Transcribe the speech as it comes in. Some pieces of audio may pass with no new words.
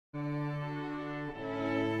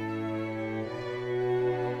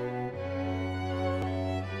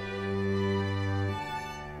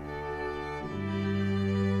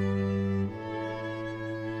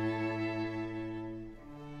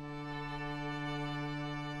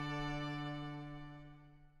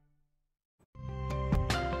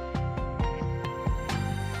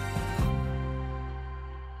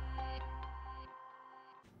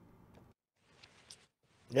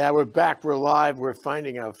Yeah, we're back. We're live. We're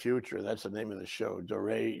finding our future. That's the name of the show.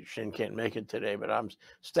 Doorae Shin can't make it today, but I'm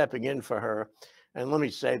stepping in for her. And let me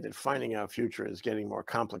say that finding our future is getting more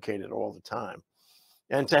complicated all the time.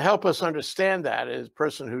 And to help us understand that is a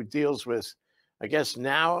person who deals with, I guess,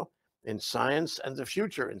 now in science and the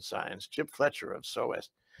future in science, Chip Fletcher of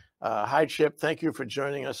SOEST. Hi, Chip. Thank you for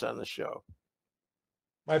joining us on the show.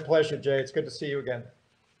 My pleasure, Jay. It's good to see you again.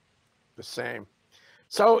 The same.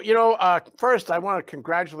 So, first, I want to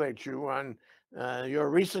congratulate you on your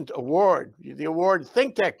recent award, the award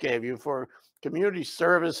ThinkTech gave you for community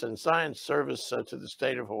service and science service to the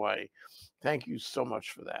state of Hawaii. Thank you so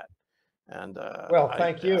much for that. And well,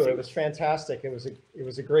 thank you. It was fantastic. It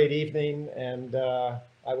was a great evening, and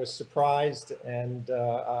I was surprised, and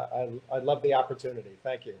I love the opportunity.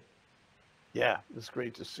 Thank you. Yeah, it's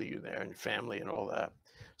great to see you there and your family and all that.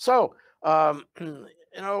 So,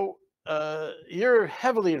 you're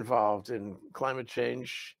heavily involved in climate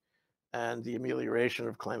change and the amelioration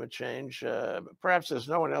of climate change. Perhaps there's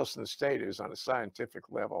no one else in the state who's on a scientific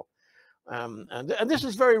level. And this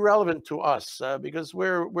is very relevant to us because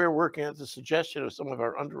we're working at the suggestion of some of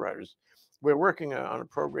our underwriters. We're working on a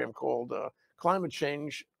program called Climate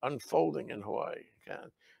Change Unfolding in Hawaii.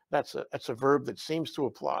 That's a verb that seems to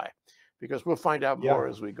apply because we'll find out more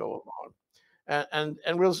as we go along. And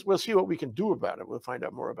we'll see what we can do about it. We'll find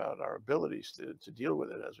out more about our abilities to deal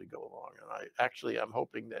with it as we go along. And I'm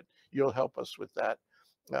hoping that you'll help us with that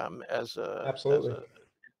absolutely.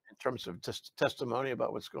 In terms of testimony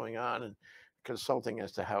about what's going on and consulting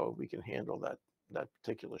as to how we can handle that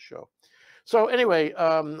particular show. So anyway,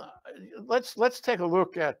 let's take a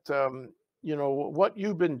look at what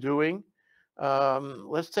you've been doing.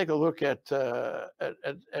 Let's take a look at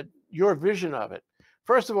your vision of it.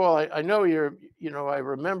 First of all, I know I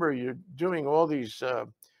remember you're doing all these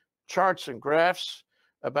charts and graphs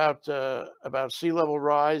about sea level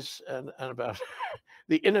rise and about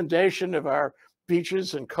the inundation of our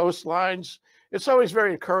beaches and coastlines. It's always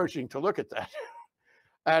very encouraging to look at that.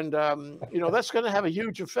 And, that's going to have a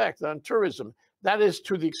huge effect on tourism. That is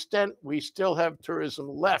to the extent we still have tourism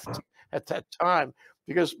left at that time.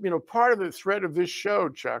 Because, part of the thread of this show,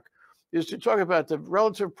 Chuck, is to talk about the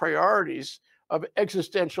relative priorities of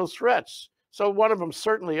existential threats. So one of them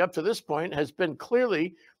certainly up to this point has been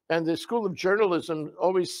clearly, and the School of Journalism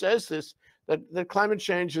always says this, that climate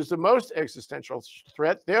change is the most existential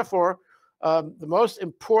threat. Therefore, the most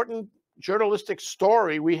important journalistic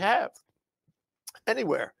story we have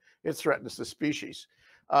anywhere. It threatens the species.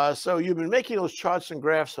 So you've been making those charts and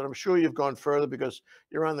graphs, and I'm sure you've gone further because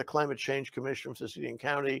you're on the Climate Change Commission for City and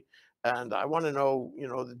County. And I want to know,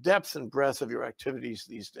 the depth and breadth of your activities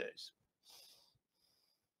these days.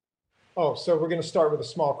 Oh, so we're going to start with a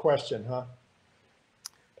small question, huh?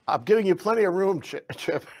 I'm giving you plenty of room, Chip.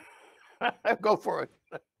 Go for it.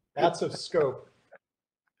 Lots of scope.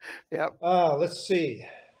 Yeah. Let's see.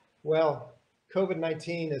 Well,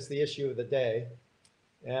 COVID-19 is the issue of the day,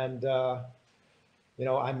 and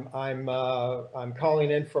I'm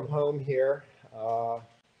calling in from home here.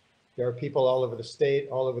 There are people all over the state,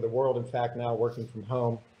 all over the world, in fact, now working from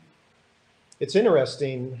home. It's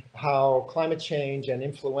interesting how climate change and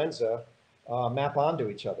influenza map onto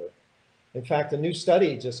each other. In fact, a new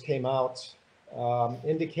study just came out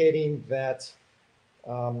indicating that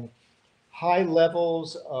high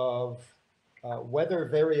levels of weather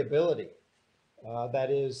variability,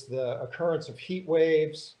 that is the occurrence of heat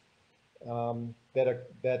waves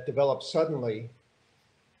that develop suddenly,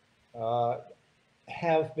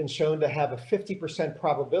 have been shown to have a 50%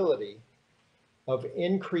 probability of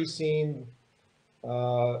increasing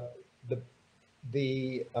the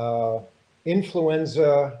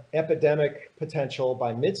influenza epidemic potential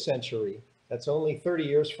by mid-century. That's only 30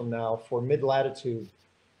 years from now for mid-latitude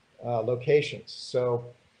locations. So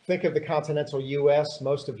think of the continental US,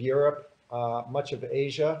 most of Europe, much of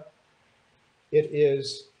Asia. It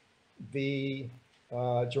is the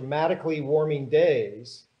dramatically warming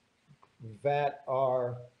days that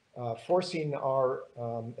are forcing our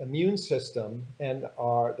immune system and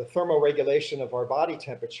the thermoregulation of our body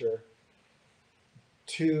temperature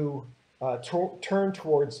to turn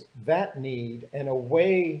towards that need and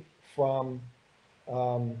away from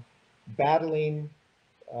battling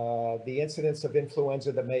the incidence of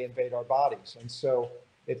influenza that may invade our bodies. And so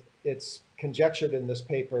it's conjectured in this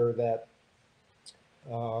paper that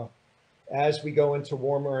as we go into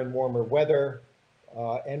warmer and warmer weather,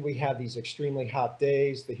 and we have these extremely hot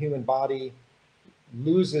days, the human body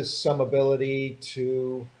loses some ability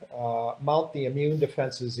to mount the immune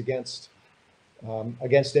defenses against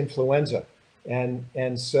influenza.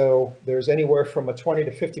 And so there's anywhere from a 20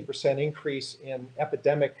 to 50% increase in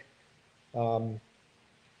epidemic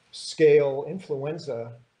scale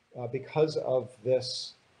influenza because of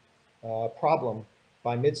this problem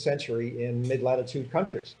by mid-century in mid-latitude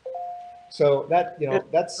countries. So that,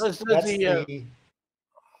 that's the,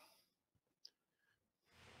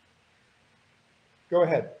 go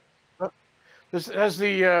ahead. Does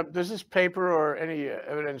this paper or any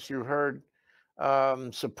evidence you heard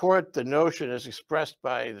support the notion as expressed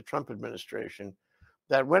by the Trump administration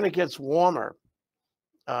that when it gets warmer,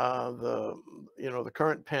 the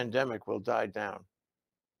current pandemic will die down?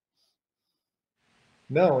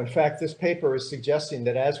 No, in fact, this paper is suggesting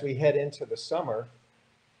that as we head into the summer,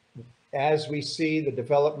 as we see the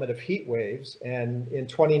development of heat waves, and in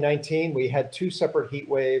 2019, we had 2 separate heat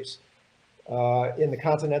waves in the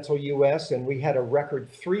continental US, and we had a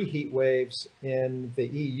record 3 heat waves in the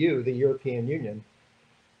EU, the European Union.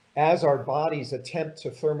 As our bodies attempt to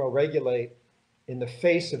thermoregulate in the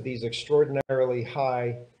face of these extraordinarily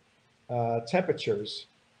high temperatures,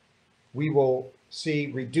 we will see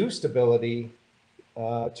reduced ability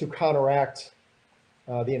to counteract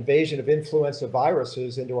the invasion of influenza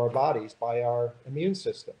viruses into our bodies by our immune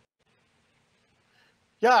system.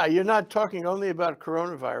 Yeah, you're not talking only about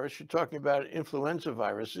coronavirus, you're talking about influenza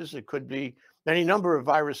viruses. It could be any number of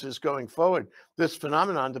viruses going forward. This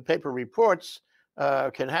phenomenon, the paper reports,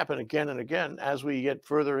 can happen again and again as we get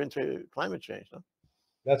further into climate change. Huh?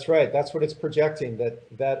 That's right. That's what it's projecting,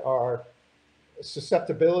 that our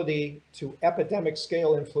susceptibility to epidemic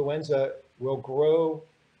scale influenza will grow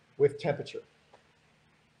with temperature.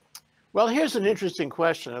 Well, here's an interesting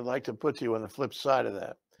question I'd like to put to you on the flip side of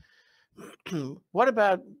that. What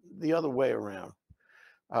about the other way around?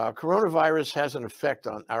 Coronavirus has an effect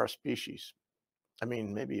on our species. I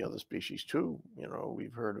mean, maybe other species too.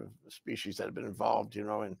 We've heard of species that have been involved,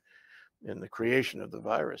 in the creation of the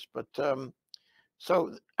virus. But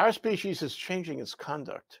so our species is changing its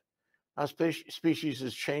conduct. Our species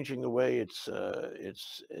is changing the way its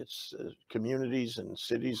communities and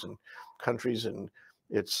cities and countries and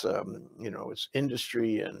its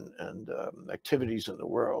industry and activities in the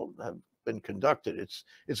world have been conducted.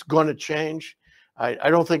 It's going to change.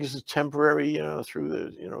 I don't think this is temporary.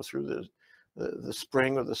 Through the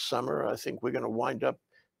spring or the summer. I think we're going to wind up,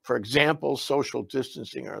 for example, social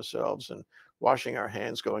distancing ourselves and washing our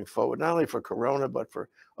hands going forward, not only for corona, but for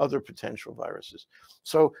other potential viruses.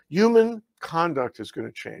 So human conduct is going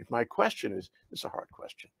to change. My question is, it's a hard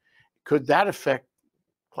question. Could that affect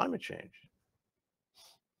climate change?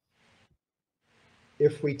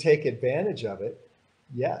 If we take advantage of it,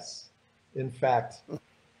 yes. In fact,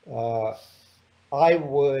 I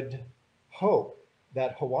would hope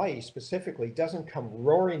that Hawaii specifically doesn't come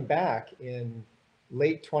roaring back in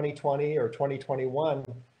late 2020 or 2021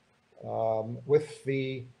 with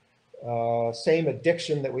the same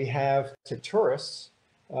addiction that we have to tourists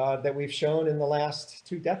that we've shown in the last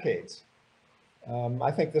 2 decades. I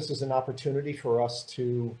think this is an opportunity for us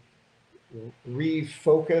to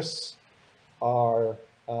refocus our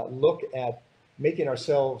look at making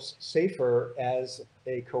ourselves safer as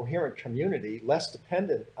a coherent community, less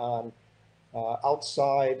dependent on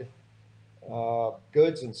outside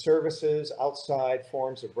goods and services, outside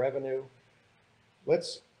forms of revenue.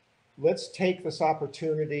 Let's take this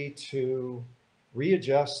opportunity to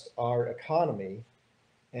readjust our economy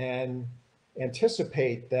and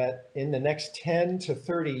anticipate that in the next 10 to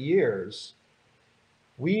 30 years,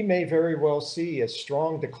 we may very well see a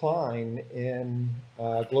strong decline in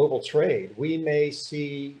global trade. We may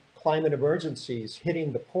see climate emergencies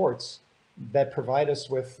hitting the ports that provide us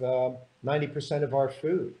with 90% of our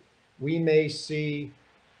food. We may see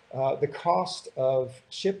the cost of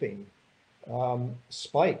shipping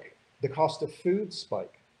spike, the cost of food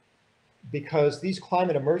spike, because these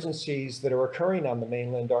climate emergencies that are occurring on the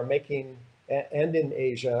mainland are making, and in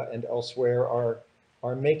Asia and elsewhere,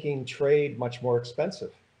 are making trade much more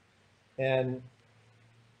expensive. And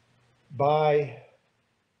by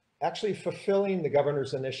actually fulfilling the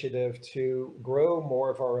governor's initiative to grow more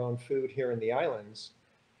of our own food here in the islands,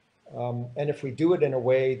 and if we do it in a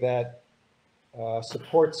way that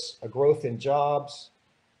supports a growth in jobs,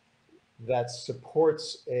 that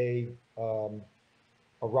supports a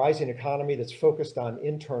rising economy that's focused on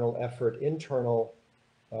internal effort, internal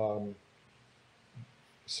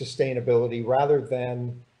sustainability, rather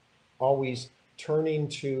than always turning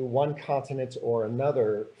to one continent or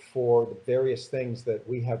another for the various things that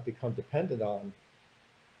we have become dependent on.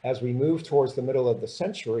 As we move towards the middle of the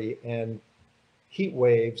century and heat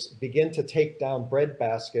waves begin to take down bread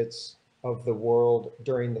baskets of the world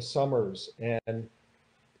during the summers, and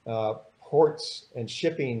ports and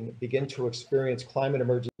shipping begin to experience climate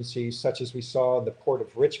emergencies, such as we saw in the port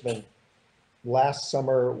of Richmond last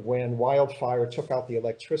summer when wildfire took out the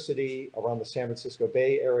electricity around the San Francisco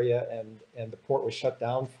Bay Area and the port was shut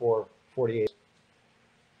down for 48 hours.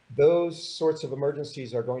 Those sorts of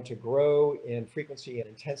emergencies are going to grow in frequency and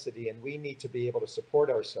intensity, and we need to be able to support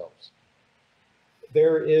ourselves.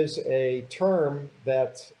 There is a term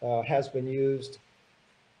that has been used,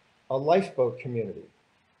 a lifeboat community.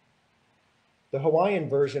 The Hawaiian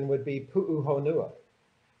version would be pu'uhonua.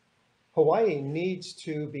 Hawaii needs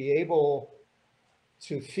to be able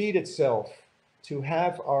to feed itself, to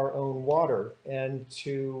have our own water, and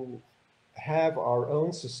to have our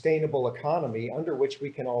own sustainable economy under which we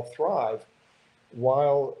can all thrive,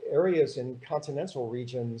 while areas in continental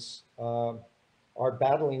regions are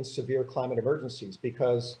battling severe climate emergencies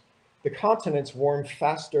because the continents warm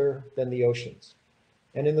faster than the oceans.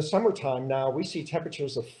 And in the summertime now, we see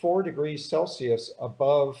temperatures of 4 degrees Celsius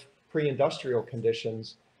above pre-industrial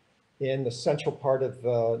conditions in the central part of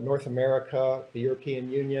North America, the European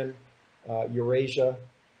Union, Eurasia.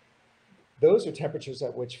 Those are temperatures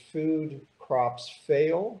at which food crops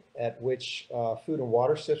fail, at which food and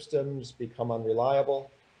water systems become unreliable.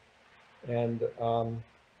 And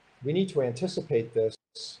we need to anticipate this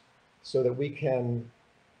so that we can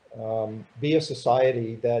be a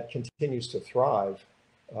society that continues to thrive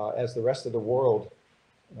as the rest of the world,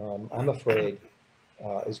 I'm afraid,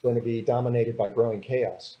 is going to be dominated by growing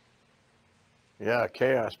chaos. Yeah,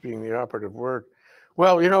 chaos being the operative word.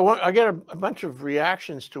 Well, you know, I get a bunch of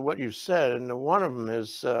reactions to what you said, and one of them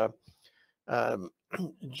is,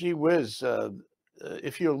 gee whiz,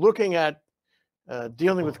 if you're looking at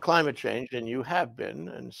dealing with climate change, and you have been,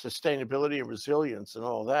 and sustainability and resilience and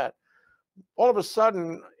all that, all of a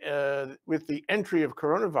sudden, with the entry of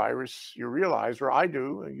coronavirus, you realize, or I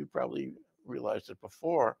do, and you probably realized it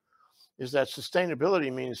before, is that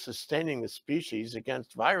sustainability means sustaining the species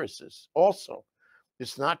against viruses also.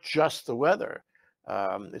 It's not just the weather.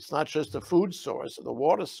 It's not just the food source or the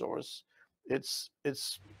water source. It's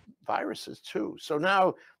viruses too. So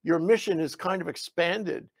now your mission is kind of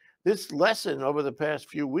expanded. This lesson over the past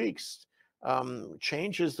few weeks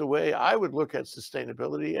changes the way I would look at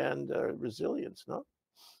sustainability and resilience, no?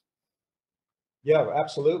 Yeah,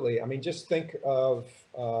 absolutely. I mean, just think of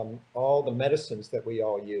all the medicines that we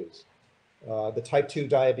all use. The type 2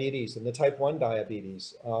 diabetes and the type 1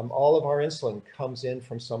 diabetes. All of our insulin comes in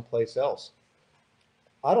from someplace else.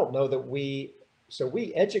 I don't know that we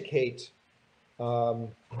educate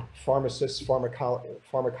pharmacists,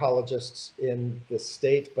 pharmacologists in the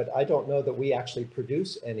state, but I don't know that we actually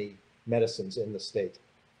produce any medicines in the state.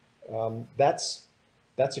 That's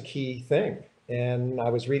a key thing. And I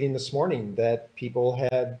was reading this morning that people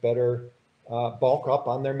had better bulk up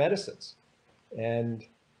on their medicines. And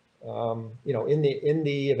you know, in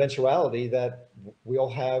the eventuality that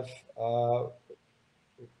we'll have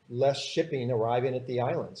less shipping arriving at the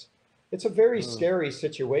islands. It's a very scary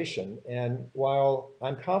situation. And while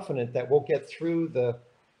I'm confident that we'll get through the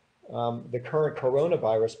current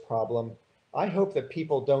coronavirus problem, I hope that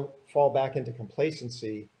people don't fall back into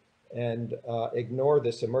complacency and ignore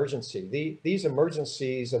this emergency. These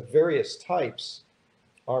emergencies of various types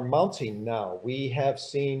are mounting now. We have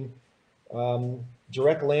seen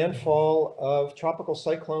direct landfall of tropical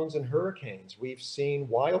cyclones and hurricanes. We've seen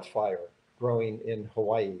wildfire growing in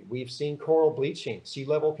Hawaii. We've seen coral bleaching. Sea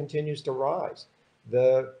level continues to rise.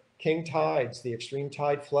 The king tides, the extreme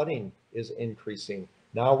tide flooding is increasing.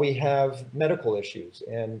 Now we have medical issues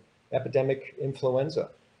and epidemic influenza.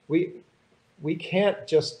 We can't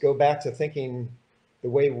just go back to thinking the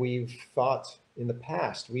way we've thought in the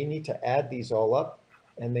past. We need to add these all up,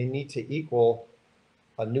 and they need to equal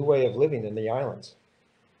a new way of living in the islands.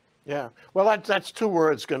 Yeah, well, that's 2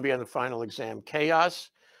 words going to be on the final exam: chaos,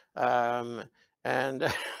 and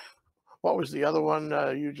what was the other one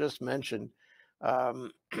you just mentioned?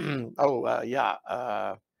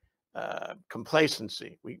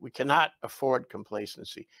 Complacency. We cannot afford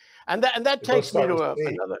complacency, and that They both takes me start with to C.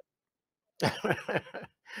 another.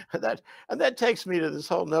 that takes me to this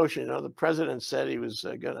whole notion. You know, the president said he was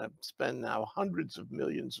going to spend now hundreds of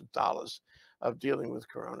millions of dollars of dealing with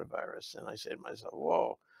coronavirus, and I said to myself,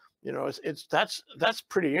 "Whoa, you know, that's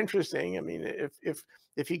pretty interesting. I mean,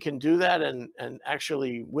 if he can do that and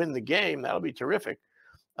actually win the game, that'll be terrific."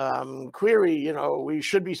 Query, you know, we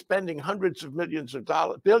should be spending hundreds of millions of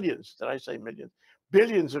dollars, billions, did I say millions?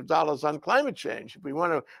 Billions of dollars on climate change if we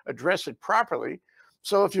want to address it properly.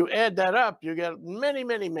 So if you add that up, you get many,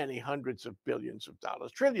 many, many hundreds of billions of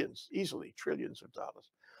dollars, trillions, easily trillions of dollars.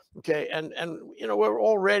 Okay, and we're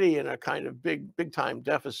already in a kind of big time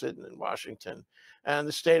deficit in Washington, and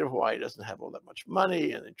the state of Hawaii doesn't have all that much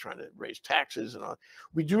money, and they're trying to raise taxes and all.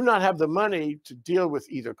 We do not have the money to deal with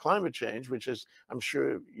either climate change, which is, I'm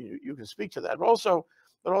sure you can speak to that, but also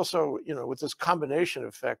with this combination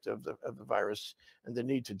effect of the virus and the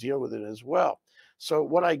need to deal with it as well. So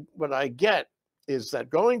what I get is that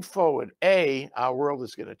going forward, our world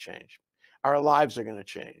is going to change. Our lives are going to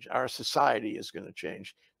change. Our society is going to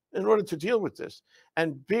change in order to deal with this.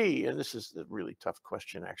 And B, and this is a really tough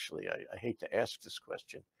question, actually, I hate to ask this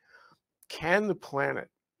question, can the planet,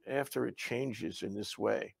 after it changes in this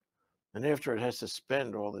way, and after it has to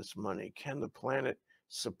spend all this money, can the planet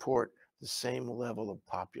support the same level of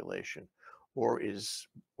population? Or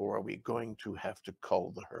are we going to have to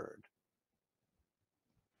cull the herd?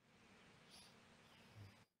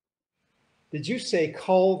 Did you say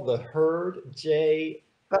cull the herd, Jay?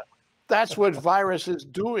 That's what virus is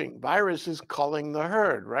doing. Virus is culling the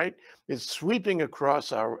herd, right? It's sweeping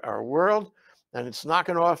across our world, and it's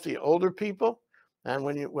knocking off the older people. And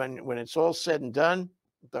when it's all said and done,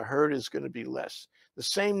 the herd is going to be less. The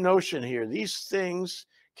same notion here. These things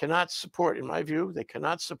cannot support, in my view, they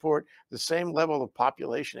cannot support the same level of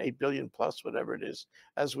population, 8 billion plus, whatever it is,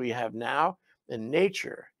 as we have now. And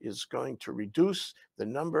nature is going to reduce the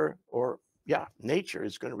number, nature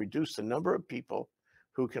is going to reduce the number of people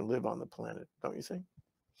who can live on the planet, don't you think?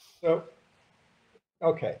 So,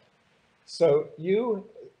 okay. So you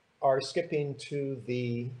are skipping to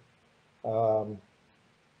the um,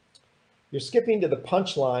 you're skipping to the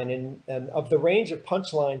punchline, and of the range of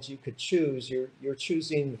punchlines you could choose, you're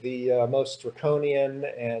choosing the most draconian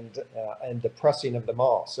and depressing of them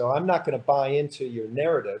all. So I'm not going to buy into your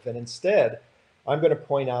narrative, and instead, I'm going to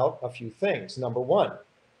point out a few things. Number one,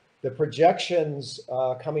 the projections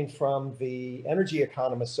coming from the energy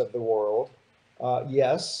economists of the world,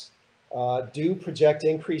 yes, do project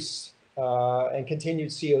increase and continued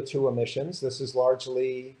CO2 emissions. This is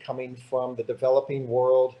largely coming from the developing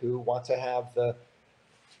world who want to have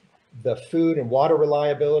the food and water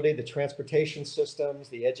reliability, the transportation systems,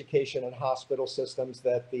 the education and hospital systems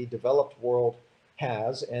that the developed world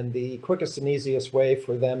has. And the quickest and easiest way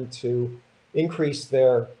for them to increase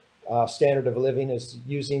their standard of living is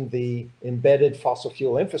using the embedded fossil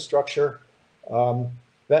fuel infrastructure.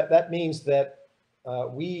 That means that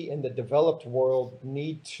we in the developed world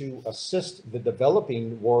need to assist the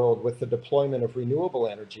developing world with the deployment of renewable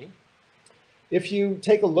energy. If you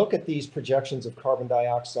take a look at these projections of carbon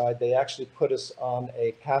dioxide, they actually put us on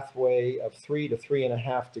a pathway of 3 to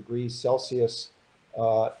 3.5 degrees Celsius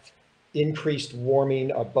increased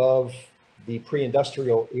warming above the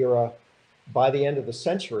pre-industrial era by the end of the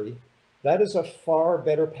century. That is a far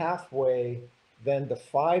better pathway than the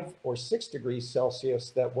 5 or 6 degrees Celsius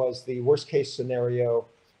that was the worst case scenario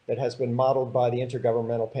that has been modeled by the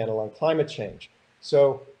Intergovernmental Panel on Climate Change.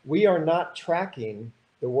 So we are not tracking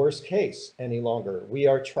the worst case any longer. We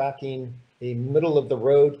are tracking a middle of the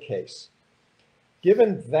road case.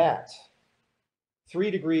 Given that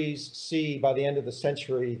 3 degrees C by the end of the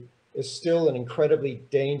century is still an incredibly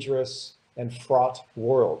dangerous and fraught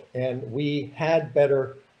world, and we had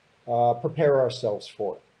better prepare ourselves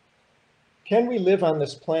for it. Can we live on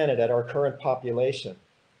this planet at our current population?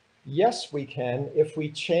 Yes, we can if we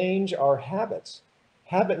change our habits.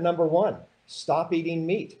 Habit number one, stop eating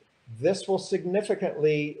meat. This will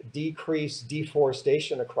significantly decrease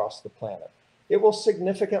deforestation across the planet. It will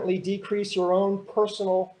significantly decrease your own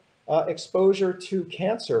personal exposure to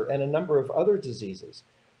cancer and a number of other diseases.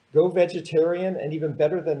 Go vegetarian, and even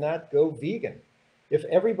better than that, go vegan. If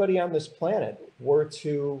everybody on this planet were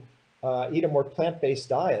to eat a more plant-based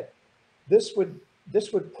diet, this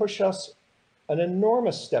would push us an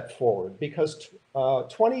enormous step forward, because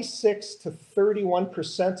 26 to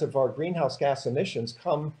 31% of our greenhouse gas emissions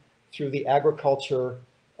come through the agriculture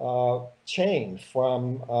chain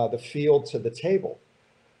from the field to the table.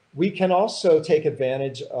 We can also take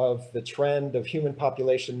advantage of the trend of human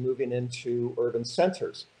population moving into urban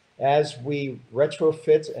centers. As we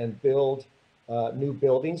retrofit and build new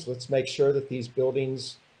buildings, let's make sure that these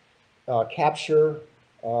buildings capture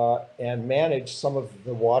and manage some of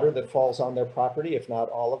the water that falls on their property, if not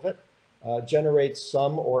all of it, generate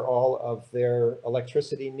some or all of their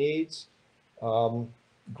electricity needs,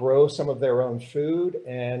 grow some of their own food,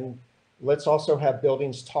 and let's also have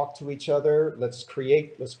buildings talk to each other. Let's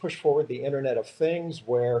push forward the Internet of Things,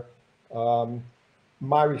 where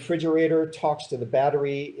my refrigerator talks to the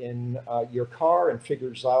battery in your car and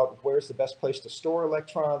figures out where's the best place to store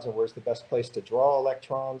electrons and where's the best place to draw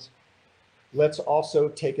electrons. Let's also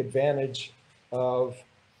take advantage of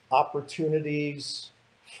opportunities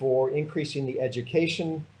for increasing the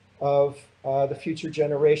education of the future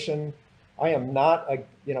generation. I am not a,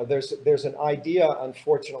 there's an idea,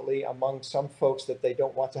 unfortunately, among some folks that they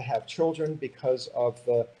don't want to have children because of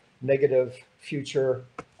the negative future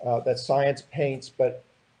that science paints, but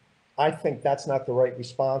I think that's not the right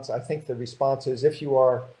response. I think the response is if you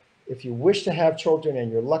wish to have children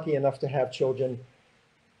and you're lucky enough to have children,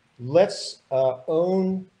 let's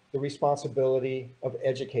own the responsibility of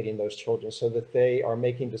educating those children so that they are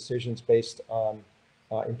making decisions based on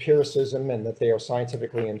empiricism and that they are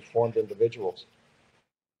scientifically informed individuals.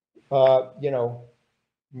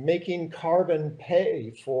 Making carbon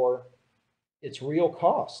pay for its real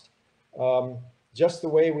cost. Just the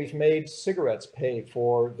way we've made cigarettes pay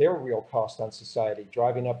for their real cost on society,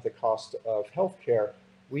 driving up the cost of healthcare,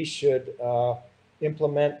 we should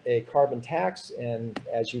implement a carbon tax. And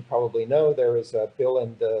as you probably know, there is a bill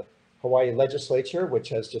in the Hawaii legislature, which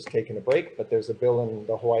has just taken a break, but there's a bill in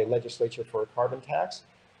the Hawaii legislature for a carbon tax.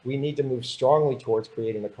 We need to move strongly towards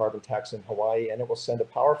creating a carbon tax in Hawaii, and it will send a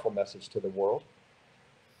powerful message to the world.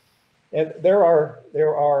 And there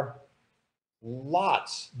are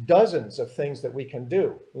lots, dozens of things that we can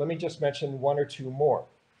do. Let me just mention one or two more.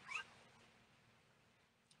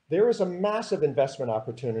 There is a massive investment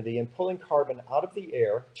opportunity in pulling carbon out of the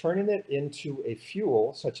air, turning it into a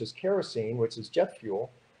fuel such as kerosene, which is jet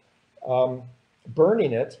fuel,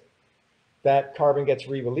 burning it. That carbon gets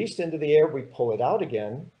re-released into the air, we pull it out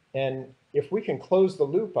again. And if we can close the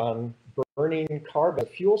loop on burning carbon, a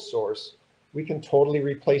fuel source, we can totally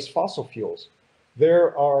replace fossil fuels.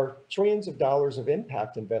 There are trillions of dollars of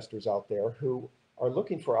impact investors out there who are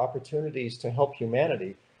looking for opportunities to help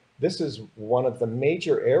humanity. This is one of the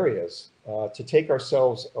major areas to take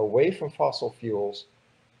ourselves away from fossil fuels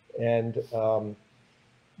and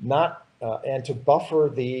and to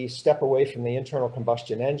buffer the step away from the internal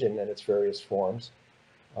combustion engine and its various forms,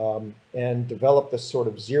 and develop this sort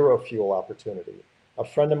of zero fuel opportunity. A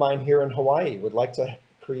friend of mine here in Hawaii would like to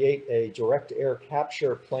create a direct air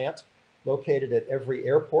capture plant located at every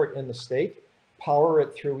airport in the state, power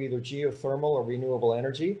it through either geothermal or renewable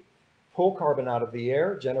energy, pull carbon out of the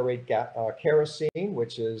air, generate kerosene,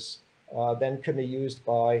 which is then can be used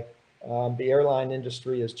by the airline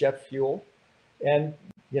industry as jet fuel. And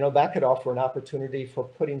that could offer an opportunity for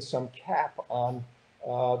putting some cap on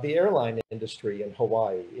the airline industry in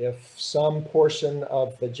Hawaii. If some portion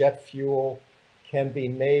of the jet fuel can be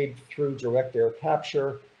made through direct air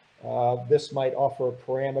capture, this might offer a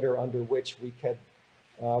parameter under which we could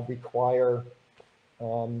require,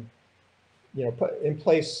 put in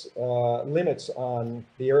place limits on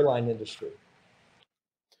the airline industry.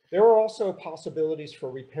 There are also possibilities for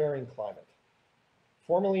repairing climate,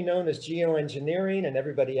 formerly known as geoengineering, and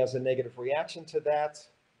everybody has a negative reaction to that.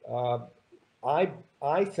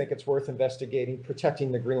 I think it's worth investigating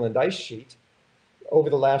protecting the Greenland ice sheet. Over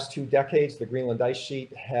the last 2 decades, the Greenland ice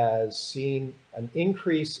sheet has seen an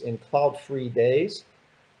increase in cloud-free days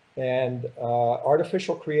and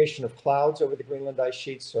artificial creation of clouds over the Greenland ice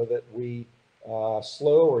sheet so that we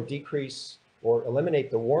slow or decrease or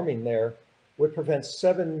eliminate the warming there would prevent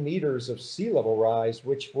 7 meters of sea level rise,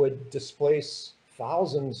 which would displace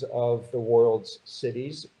thousands of the world's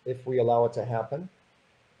cities if we allow it to happen.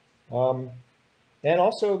 And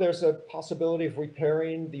also there's a possibility of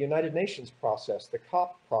repairing the United Nations process, the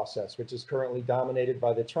COP process, which is currently dominated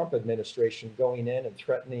by the Trump administration, going in and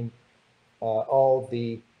threatening all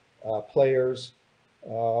the players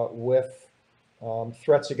with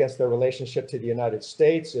threats against their relationship to the United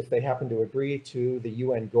States if they happen to agree to the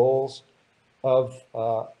UN goals of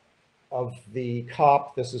the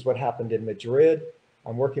COP. This is what happened in Madrid.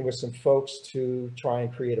 I'm working with some folks to try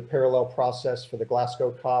and create a parallel process for the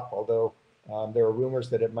Glasgow COP, although there are rumors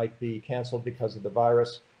that it might be canceled because of the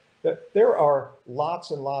virus. There are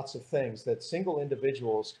lots and lots of things that single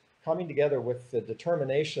individuals coming together with the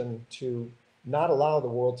determination to not allow the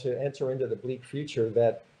world to enter into the bleak future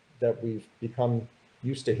that we've become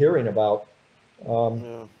used to hearing about.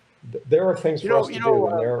 There are things for us to do,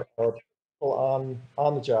 and there are people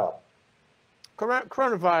on the job.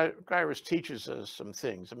 Coronavirus teaches us some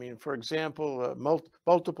things. I mean, for example,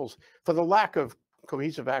 multiples, for the lack of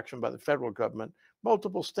cohesive action by the federal government,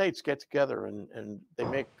 multiple states get together and they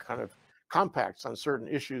make kind of compacts on certain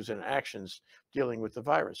issues and actions dealing with the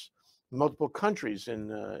virus. Multiple countries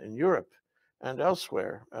in Europe and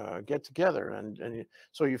elsewhere get together, and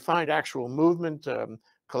so you find actual movement,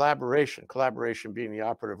 collaboration being the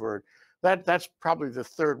operative word. That's probably the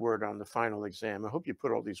 3rd word on the final exam. I hope you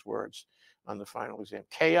put all these words on the final exam.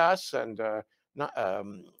 Chaos and I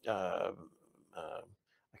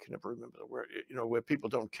can never remember the word, where people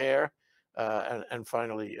don't care, and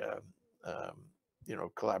finally,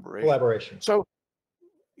 collaboration. Collaboration. So,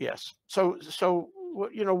 Yes.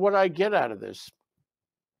 What I get out of this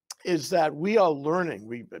is that we are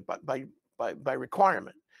learning by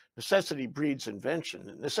requirement. Necessity breeds invention,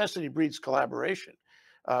 and necessity breeds collaboration.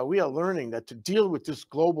 We are learning that to deal with this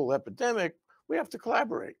global epidemic, we have to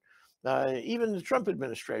collaborate. Even the Trump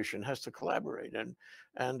administration has to collaborate, and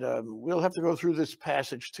we'll have to go through this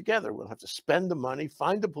passage together. We'll have to spend the money,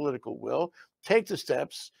 find the political will, take the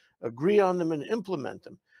steps, agree on them, and implement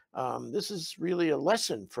them. This is really a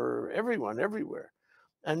lesson for everyone, everywhere.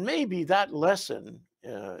 And maybe that lesson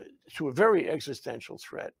to a very existential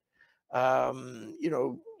threat,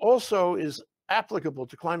 also is applicable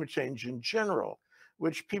to climate change in general,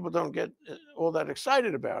 which people don't get all that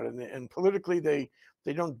excited about. And politically, they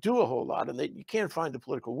don't do a whole lot, and you can't find the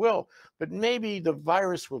political will. But maybe the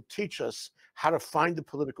virus will teach us how to find the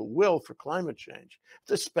political will for climate change,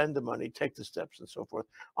 to spend the money, take the steps, and so forth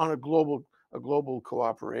on a global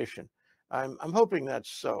cooperation. I'm hoping that's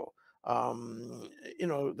so.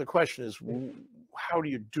 The question is, how do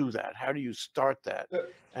you do that? How do you start that?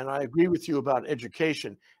 And I agree with you about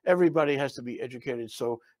education. Everybody has to be educated,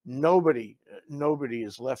 so nobody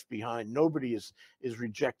is left behind. Nobody is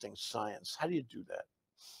rejecting science. How do you do that?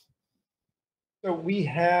 So we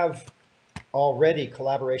have already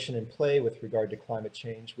collaboration in play with regard to climate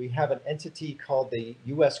change. We have an entity called the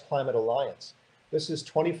U.S. Climate Alliance. This is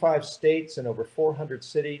 25 states and over 400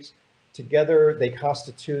 cities. Together, they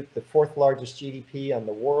constitute the fourth largest GDP in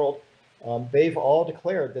the world. They've all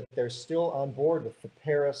declared that they're still on board with the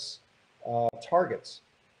Paris targets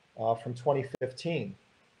from 2015,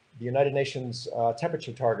 the United Nations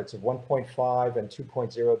temperature targets of 1.5 and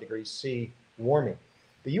 2.0 degrees C warming.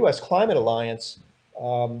 The U.S. Climate Alliance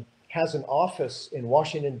has an office in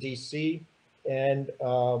Washington, D.C., and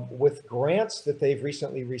with grants that they've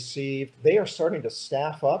recently received, they are starting to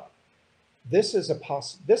staff up. This is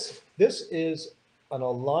this is an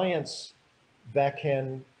alliance that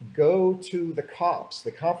can go to the COPs,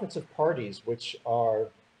 the Conference of Parties, which are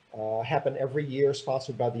happen every year,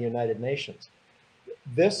 sponsored by the United Nations.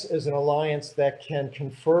 This is an alliance that can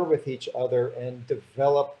confer with each other and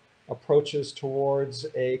develop approaches towards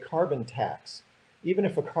a carbon tax. Even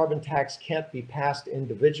if a carbon tax can't be passed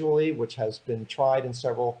individually, which has been tried in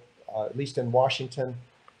several, at least in Washington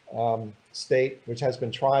state, which has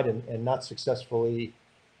been tried and not successfully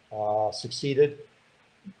succeeded.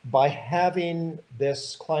 By having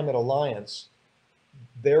this climate alliance,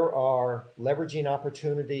 there are leveraging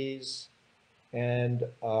opportunities and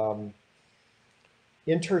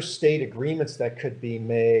interstate agreements that could be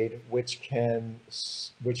made, which can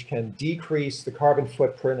decrease the carbon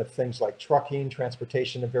footprint of things like trucking,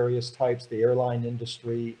 transportation of various types, the airline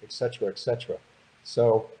industry, et cetera, et cetera.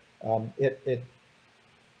 So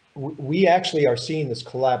we actually are seeing this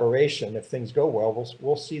collaboration. If things go well,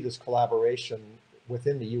 we'll see this collaboration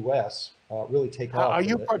within the U.S. Really take off. Are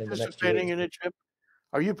you in the next participating years. in it, Chip?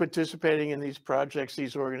 Are you participating in these projects,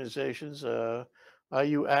 these organizations? Are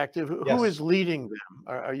you active? Who Yes. is leading them?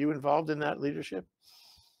 Are you involved in that leadership?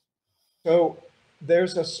 So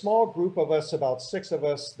there's a small group of us, about 6 of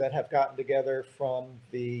us, that have gotten together from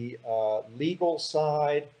the legal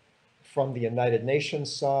side, from the United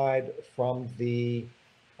Nations side, from the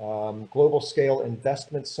global scale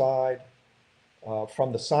investment side,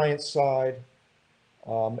 from the science side,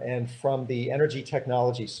 and from the energy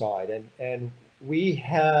technology side. And we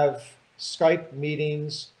have Skype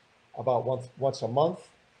meetings about once a month.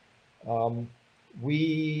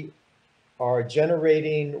 We are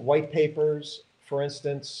generating white papers. For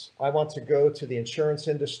instance, I want to go to the insurance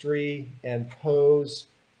industry and pose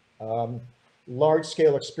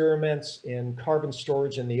large-scale experiments in carbon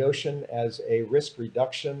storage in the ocean as a risk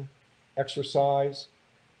reduction exercise.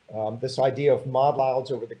 This idea of mod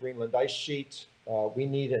clouds over the Greenland ice sheet. We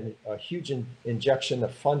need a huge injection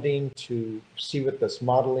of funding to see what this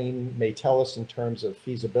modeling may tell us in terms of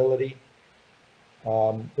feasibility.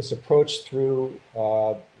 This approach through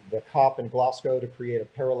the COP in Glasgow to create a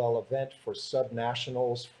parallel event for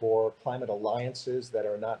subnationals for climate alliances that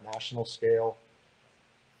are not national scale.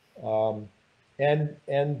 And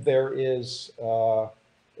there is a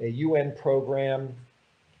UN program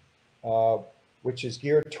which is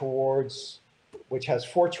geared towards, which has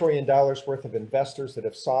 $4 trillion worth of investors that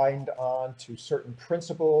have signed on to certain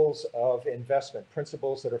principles of investment,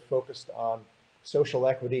 principles that are focused on social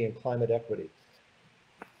equity and climate equity.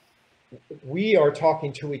 We are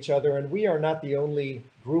talking to each other, and we are not the only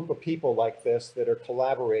group of people like this that are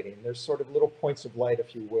collaborating. There's sort of little points of light,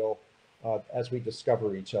 if you will, as we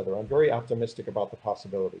discover each other. I'm very optimistic about the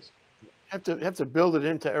possibilities. Have to build it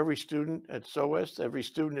into every student at SOAS, every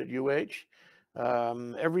student at UH,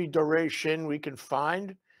 every Doorae Shin we can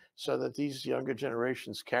find, so that these younger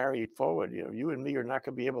generations carry it forward. You know, you and me are not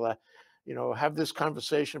going to be able to, you know, have this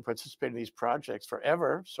conversation, participate in these projects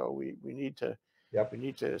forever. So we need to Yep. we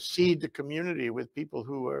need to seed the community with people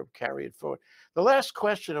who are carry it forward. The last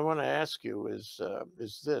question I want to ask you is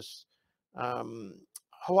this. Um,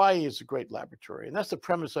 Hawaii is a great laboratory, and that's the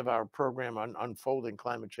premise of our program on unfolding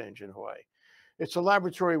climate change in Hawaii. It's a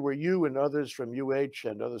laboratory where you and others from UH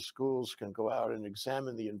and other schools can go out and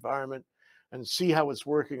examine the environment and see how it's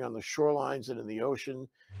working on the shorelines and in the ocean,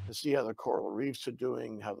 and see how the coral reefs are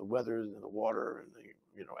doing, how the weather and the water and the,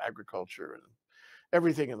 you know, agriculture and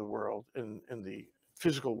everything in the world, in the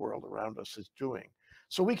physical world around us is doing.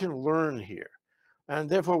 So we can learn here, and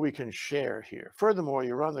therefore we can share here. Furthermore,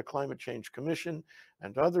 you're on the Climate Change Commission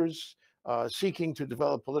and others seeking to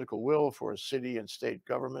develop political will for city and state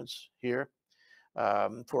governments here,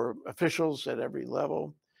 for officials at every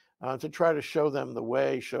level, to try to show them the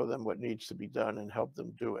way, show them what needs to be done, and help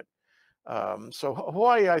them do it. So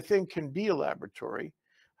Hawaii, I think, can be a laboratory.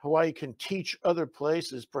 Hawaii can teach other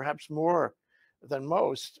places, perhaps more than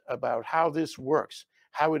most, about how this works,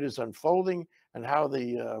 how it is unfolding, and how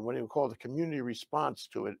the what do you call it, the community response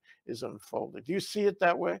to it is unfolding. Do you see it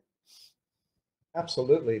that way?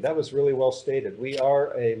 Absolutely. That was really well stated. We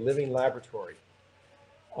are a living laboratory.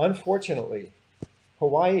 Unfortunately,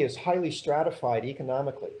 Hawaii is highly stratified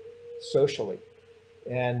economically, socially,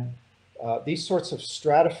 and these sorts of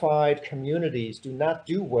stratified communities do not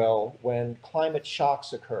do well when climate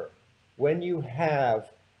shocks occur. When you have,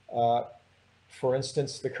 for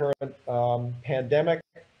instance, the current pandemic,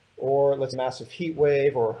 or let's say massive heat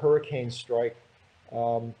wave or a hurricane strike,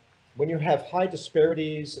 when you have high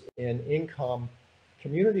disparities in income,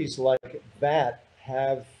 communities like that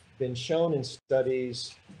have been shown in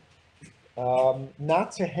studies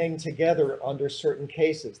not to hang together under certain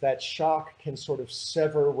cases. That shock can sort of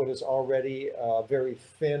sever what is already a very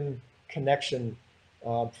thin connection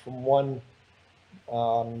from one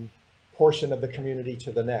portion of the community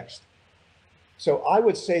to the next. So I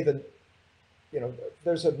would say that, you know,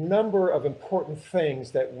 there's a number of important things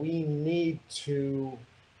that we need to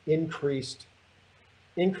increase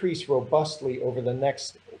robustly over the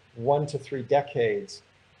next 1 to 3 decades.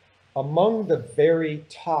 Among the very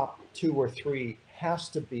top 2 or 3 has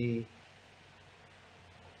to be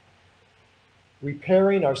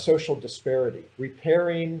repairing our social disparity,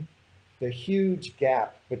 repairing the huge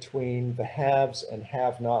gap between the haves and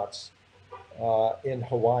have-nots in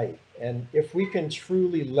Hawaii. And if we can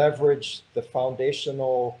truly leverage the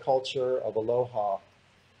foundational culture of aloha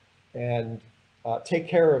and take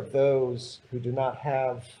care of those who do not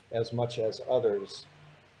have as much as others,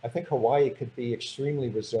 I think Hawaii could be extremely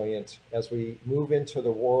resilient as we move into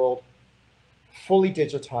the world fully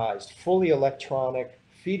digitized, fully electronic,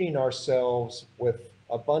 feeding ourselves with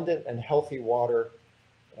abundant and healthy water.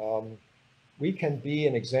 We can be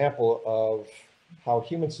an example of how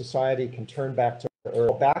human society can turn back to earth,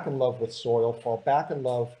 fall back in love with soil, fall back in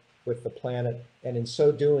love with the planet, and in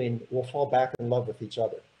so doing, we'll fall back in love with each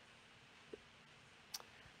other.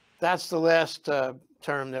 That's the last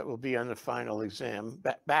term that will be on the final exam,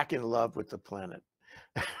 back in love with the planet.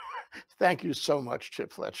 Thank you so much,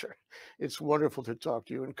 Chip Fletcher. It's wonderful to talk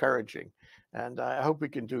to you, encouraging, and I hope we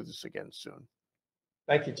can do this again soon.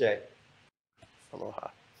 Thank you, Jay. Aloha.